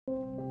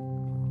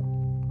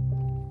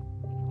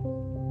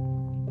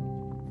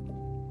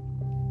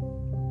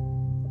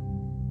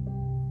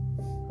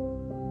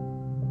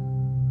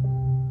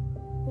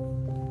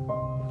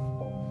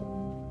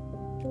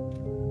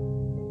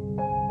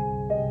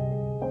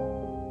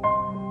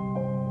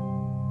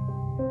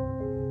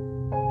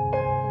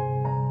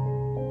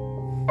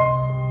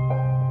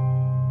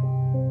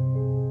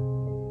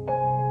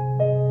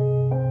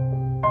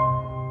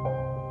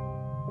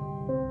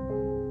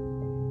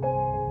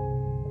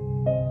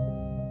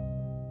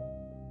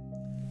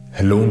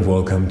Hello and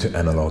welcome to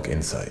Analog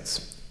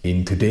Insights.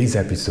 In today's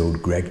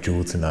episode, Greg,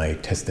 Jules and I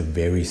test a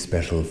very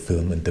special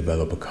film and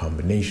developer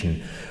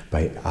combination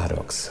by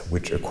ADOX,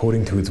 which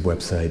according to its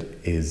website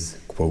is,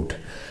 quote,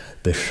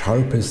 the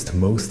sharpest,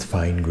 most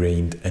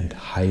fine-grained and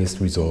highest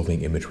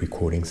resolving image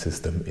recording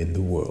system in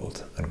the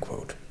world,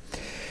 unquote.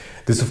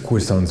 This of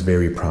course sounds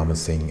very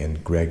promising,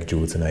 and Greg,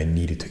 Jules and I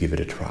needed to give it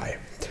a try.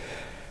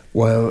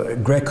 While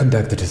Greg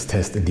conducted his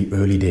test in the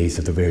early days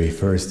of the very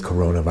first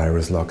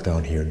coronavirus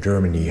lockdown here in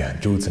Germany,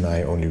 Jules and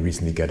I only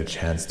recently got a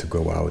chance to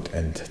go out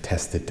and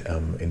test it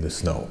in the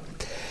snow.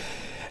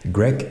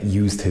 Greg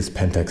used his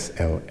Pentax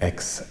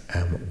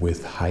LX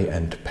with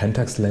high-end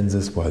Pentax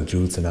lenses, while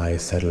Jules and I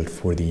settled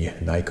for the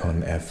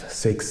Nikon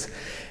F6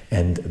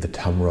 and the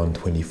Tamron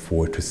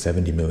 24 to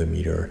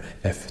 70mm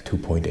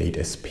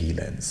f2.8 SP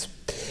lens.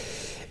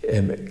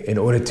 In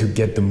order to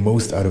get the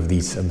most out of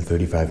these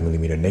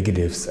 35mm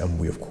negatives,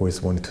 we of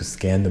course wanted to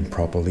scan them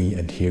properly,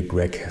 and here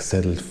Greg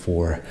settled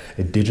for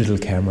a digital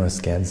camera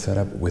scan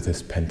setup with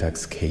his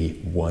Pentax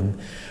K1,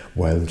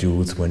 while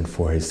Jules went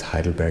for his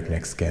Heidelberg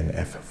NexScan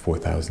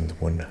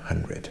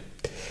F4100.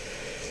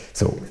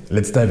 So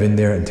let's dive in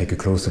there and take a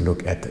closer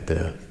look at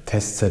the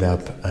test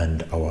setup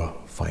and our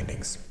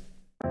findings.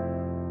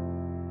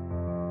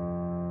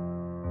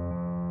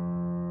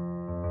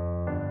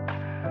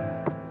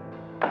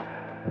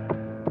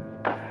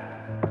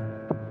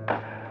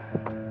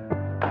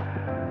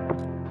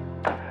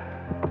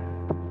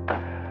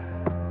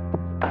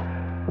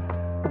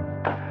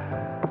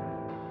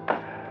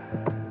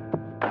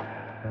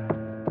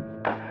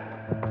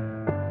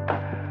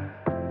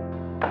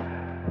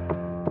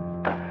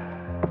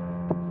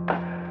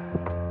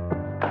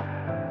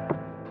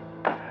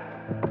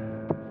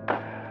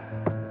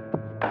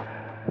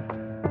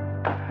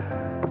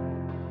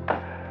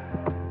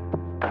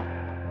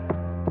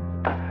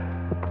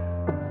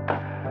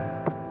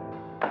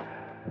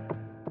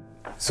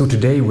 So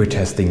today we're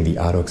testing the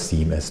ADOX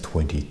CMS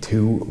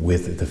 22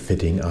 with the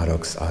fitting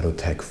ADOX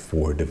ADOTECH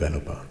IV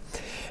developer.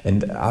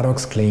 And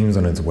ADOX claims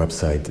on its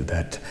website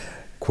that,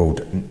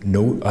 quote,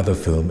 no other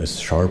film is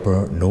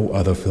sharper, no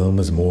other film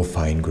is more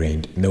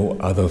fine-grained, no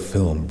other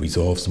film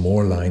resolves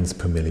more lines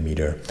per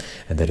millimeter,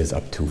 and that is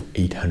up to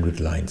 800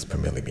 lines per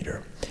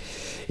millimeter.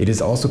 It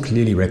is also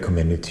clearly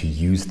recommended to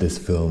use this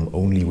film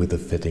only with a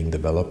fitting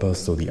developer,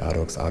 so the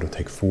ADOX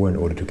ADOTECH IV, in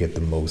order to get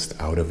the most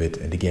out of it.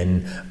 And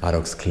again,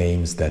 ADOX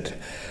claims that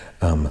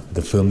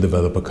the film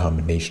developer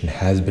combination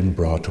has been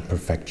brought to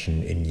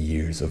perfection in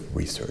years of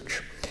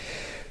research.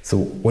 So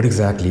what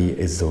exactly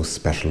is so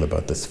special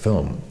about this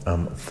film?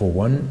 For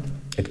one,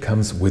 it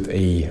comes with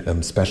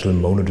a special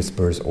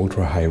monodisperse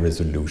ultra-high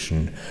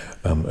resolution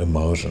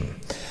emulsion.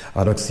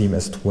 ADOX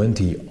CMS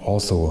 20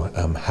 also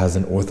has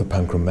an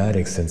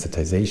orthopanchromatic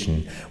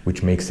sensitization,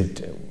 which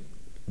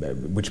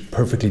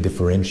perfectly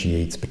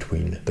differentiates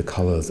between the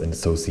colors and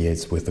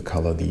associates with the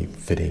color the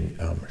fitting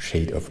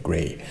shade of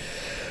gray.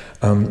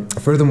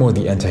 Furthermore,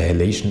 the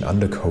anti-halation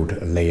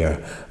undercoat layer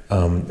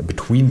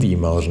between the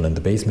emulsion and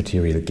the base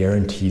material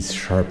guarantees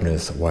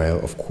sharpness, while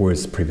of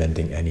course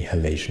preventing any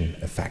halation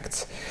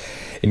effects.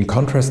 In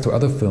contrast to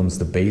other films,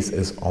 the base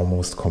is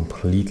almost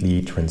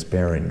completely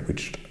transparent,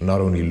 which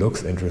not only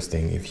looks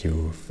interesting if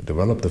you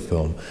develop the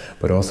film,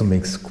 but also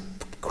makes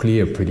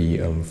clear pretty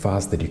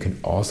fast that you can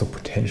also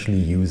potentially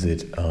use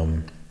it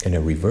in a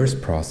reverse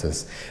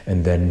process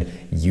and then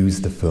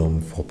use the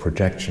film for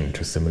projection,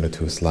 similar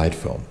to a slide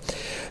film.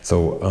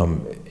 So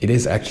it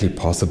is actually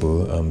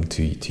possible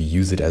to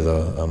use it as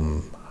a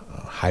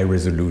high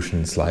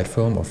resolution slide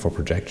film or for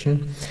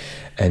projection.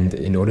 And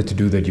in order to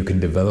do that, you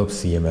can develop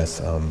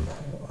CMS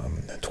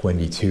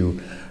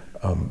 22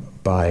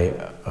 by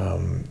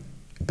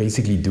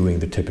basically doing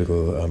the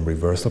typical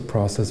reversal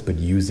process, but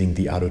using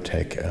the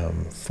ADOTECH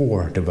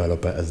IV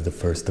developer as the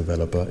first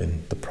developer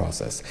in the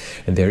process.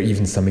 And there are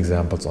even some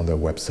examples on their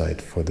website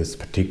for this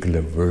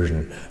particular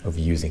version of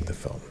using the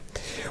film.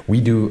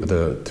 We do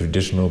the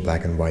traditional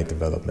black and white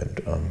development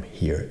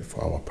here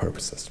for our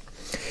purposes.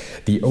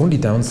 The only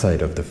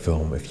downside of the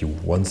film, if you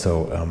want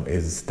so,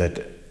 is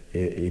that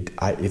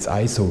its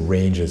ISO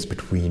ranges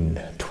between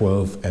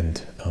 12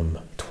 and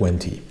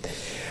 20.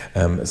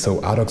 So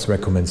ADOX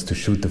recommends to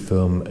shoot the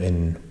film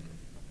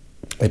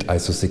at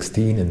ISO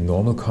 16 in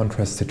normal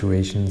contrast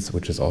situations,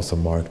 which is also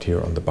marked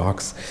here on the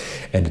box,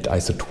 and at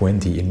ISO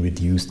 20 in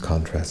reduced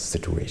contrast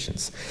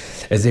situations.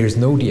 As there is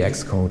no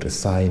DX code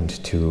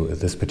assigned to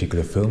this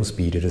particular film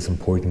speed, it is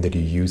important that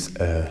you use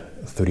a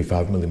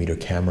 35mm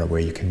camera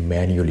where you can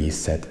manually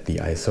set the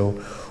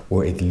ISO,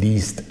 or at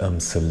least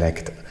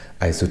select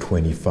ISO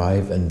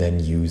 25 and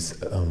then use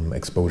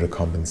exposure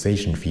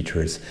compensation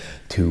features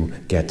to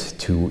get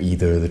to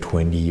either the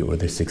 20 or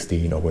the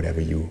 16 or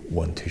whatever you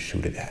want to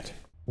shoot it at.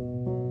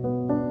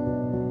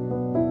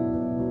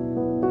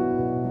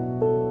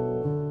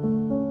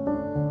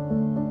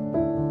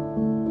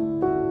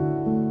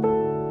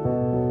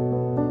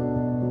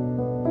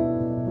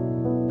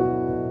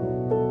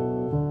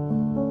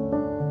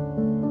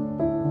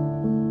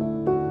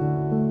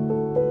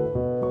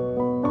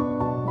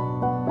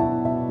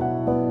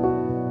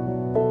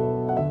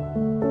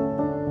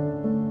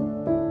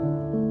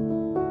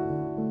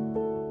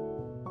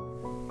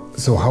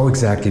 So how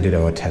exactly did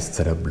our test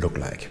setup look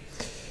like?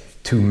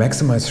 To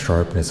maximize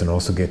sharpness and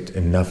also get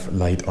enough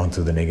light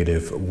onto the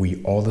negative,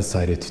 we all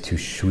decided to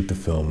shoot the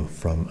film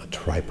from a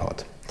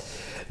tripod.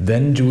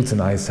 Then Jules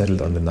and I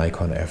settled on the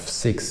Nikon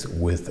F6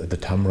 with the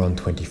Tamron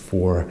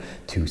 24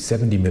 to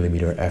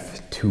 70mm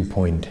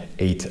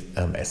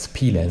f2.8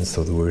 SP lens,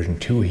 so the version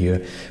 2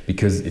 here,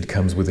 because it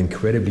comes with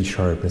incredibly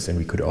sharpness, and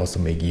we could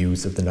also make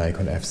use of the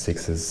Nikon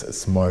F6's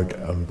smart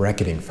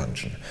bracketing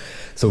function.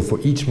 So for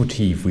each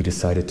motif we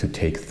decided to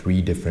take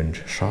 3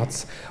 different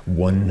shots,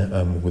 one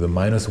with a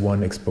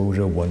 -1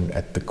 exposure, one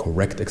at the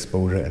correct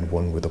exposure, and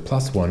one with a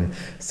 +1,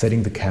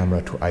 setting the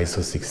camera to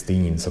ISO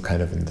 16, so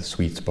kind of in the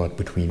sweet spot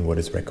between what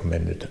is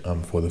recommended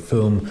for the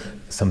film,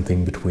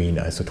 something between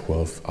ISO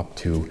 12 up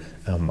to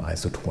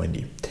ISO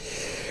 20.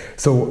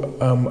 So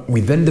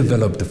we then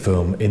developed the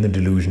film in a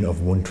delusion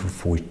of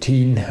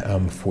 1:14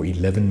 for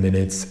 11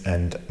 minutes,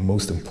 and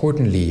most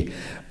importantly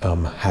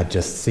had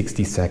just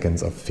 60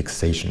 seconds of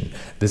fixation.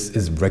 This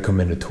is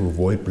recommended to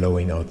avoid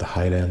blowing out the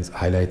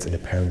highlights, and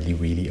apparently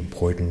really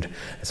important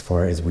as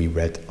far as we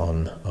read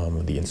on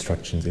the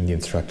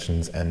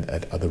instructions and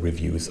at other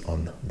reviews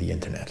on the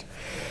internet.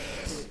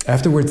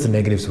 Afterwards, the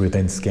negatives were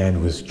then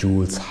scanned with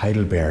Jules'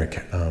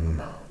 Heidelberg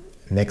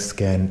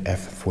NexScan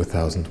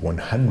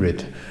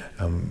F4100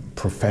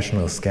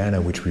 professional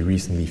scanner, which we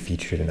recently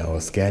featured in our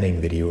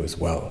scanning video as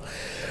well.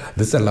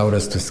 This allowed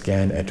us to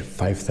scan at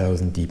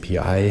 5000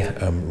 dpi,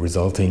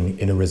 resulting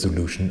in a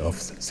resolution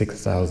of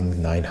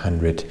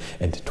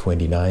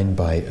 6929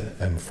 by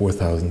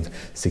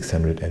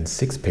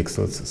 4606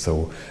 pixels,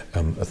 so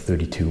a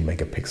 32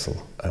 megapixel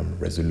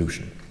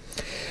resolution.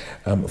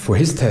 For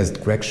his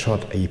test, Greg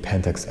shot a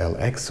Pentax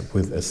LX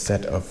with a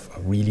set of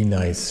really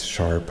nice,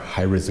 sharp,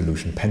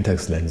 high-resolution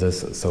Pentax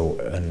lenses, so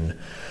an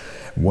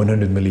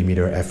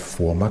 100mm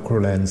f4 macro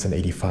lens, an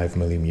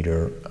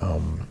 85mm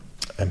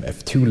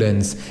f2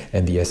 lens,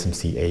 and the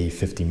SMCA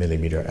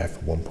 50mm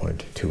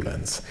f1.2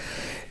 lens.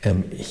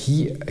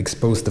 He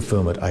exposed the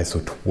film at ISO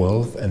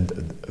 12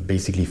 and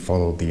basically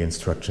followed the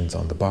instructions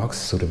on the box,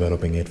 so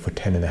developing it for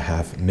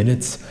 10.5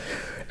 minutes.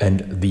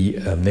 And the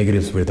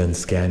negatives were then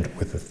scanned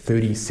with a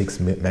 36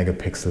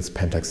 megapixels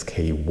Pentax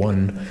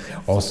K1,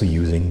 also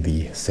using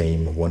the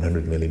same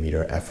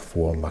 100mm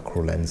f4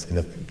 macro lens in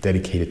a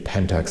dedicated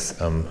Pentax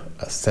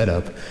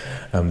setup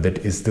that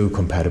is still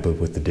compatible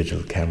with the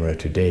digital camera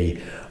today,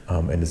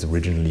 and is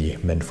originally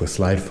meant for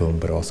slide film,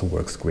 but also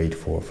works great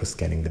for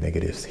scanning the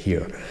negatives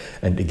here.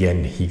 And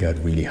again, he got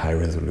really high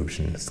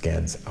resolution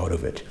scans out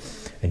of it.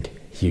 And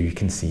here you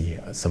can see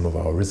some of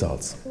our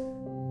results.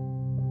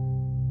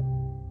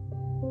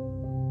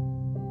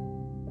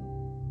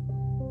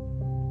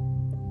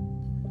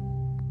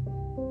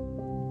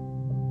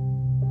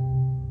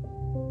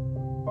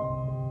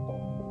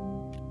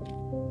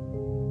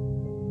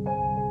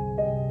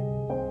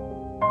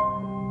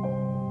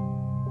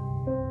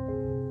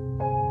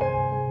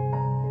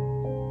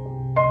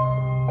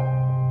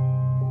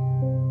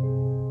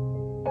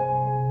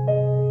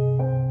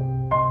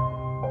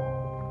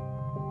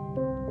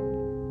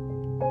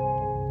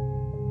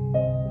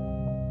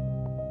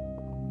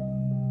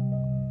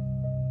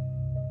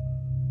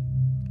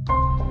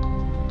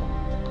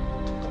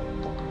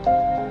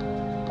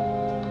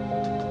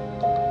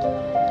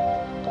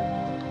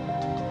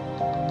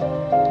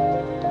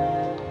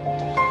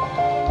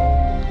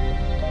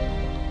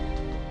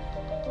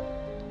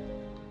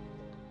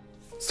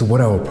 So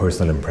what are our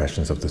personal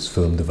impressions of this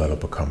film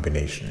developer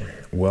combination?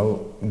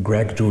 Well,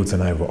 Greg, Jules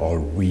and I were all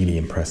really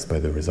impressed by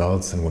the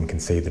results, and one can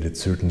say that it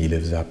certainly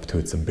lives up to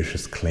its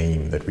ambitious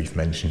claim that we've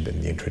mentioned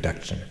in the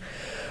introduction.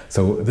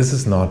 So this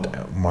is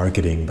not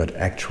marketing, but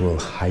actual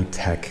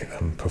high-tech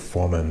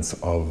performance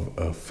of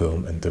a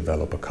film and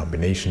developer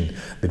combination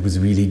that was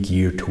really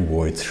geared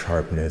towards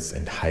sharpness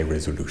and high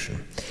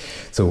resolution.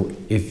 So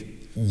if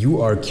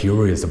you are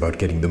curious about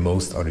getting the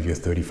most out of your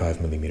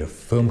 35mm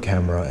film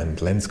camera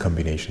and lens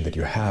combination that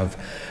you have,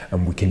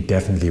 we can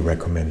definitely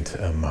recommend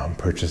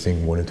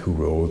purchasing 1 or 2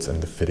 rolls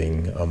and the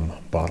fitting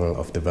bottle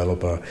of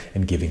developer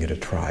and giving it a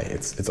try.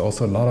 It's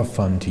also a lot of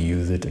fun to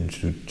use it and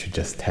to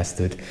just test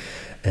it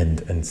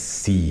and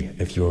see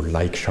if you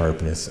like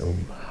sharpness,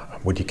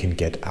 what you can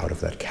get out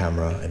of that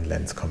camera and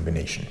lens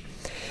combination.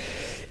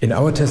 In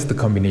our test, the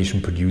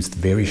combination produced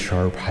very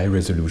sharp,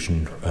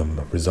 high-resolution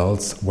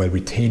results while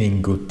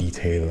retaining good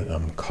detail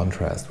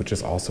contrast, which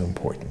is also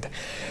important.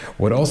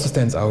 What also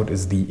stands out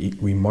is the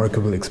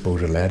remarkable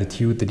exposure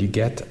latitude that you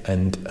get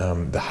and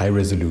the high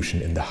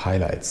resolution in the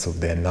highlights. So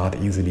they're not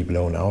easily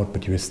blown out,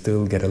 but you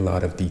still get a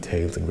lot of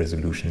details and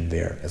resolution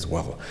there as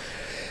well.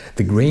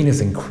 The grain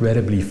is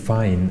incredibly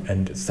fine,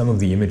 and some of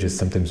the images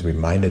sometimes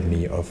reminded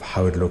me of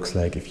how it looks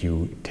like if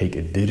you take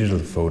a digital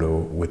photo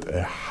with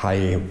a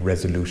high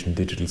resolution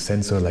digital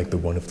sensor like the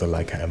one of the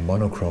Leica M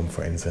monochrome,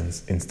 for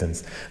instance,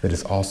 that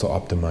is also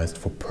optimized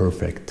for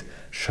perfect,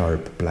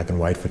 sharp black and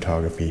white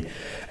photography.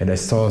 And I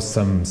saw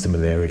some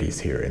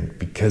similarities here, and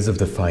because of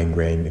the fine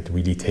grain, it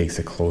really takes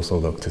a closer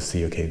look to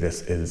see, okay,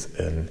 this is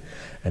an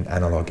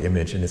analog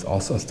image, and it's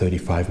also a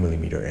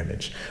 35mm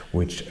image,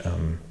 which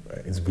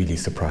is really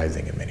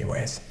surprising in many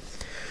ways.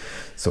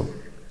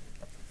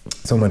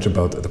 So much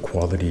about the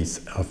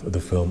qualities of the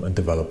film and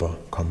developer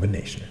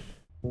combination.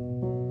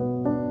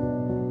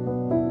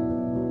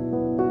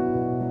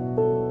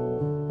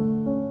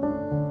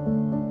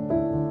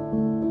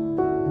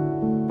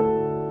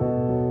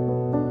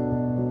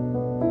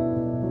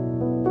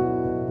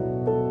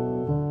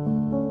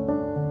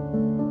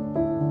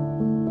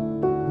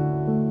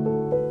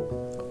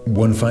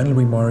 One final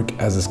remark,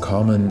 as is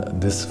common,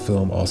 this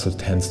film also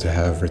tends to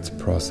have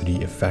reciprocity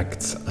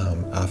effects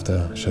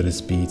after shutter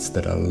speeds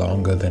that are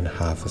longer than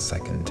half a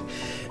second.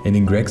 And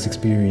in Greg's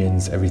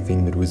experience,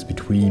 everything that was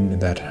between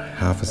that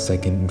half a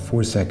second and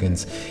 4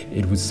 seconds,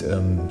 it was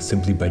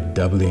simply by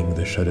doubling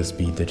the shutter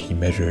speed that he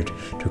measured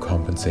to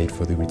compensate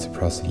for the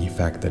reciprocity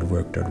effect that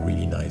worked out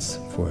really nice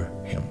for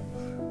him.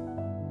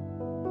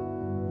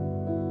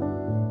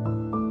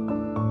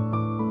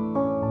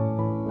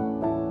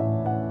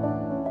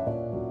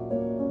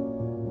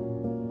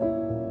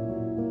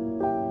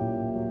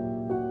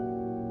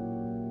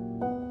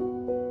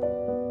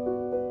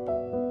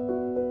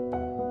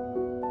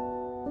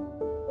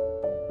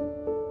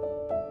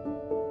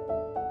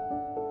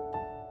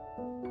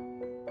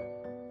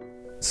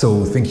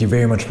 So thank you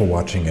very much for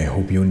watching. I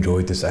hope you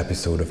enjoyed this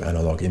episode of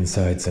Analog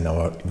Insights and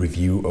our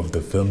review of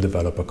the film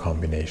developer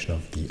combination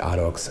of the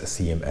ADOX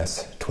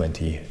CMS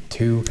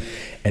 22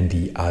 and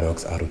the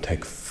ADOX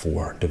ADOTECH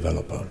IV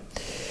developer.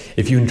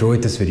 If you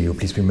enjoyed this video,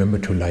 please remember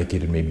to like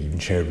it and maybe even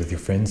share it with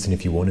your friends. And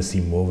if you want to see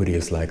more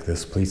videos like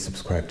this, please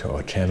subscribe to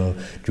our channel.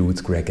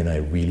 Jules, Greg and I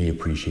really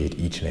appreciate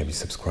each and every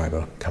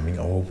subscriber coming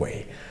our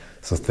way.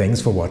 So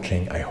thanks for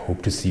watching. I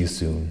hope to see you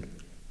soon.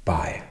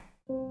 Bye.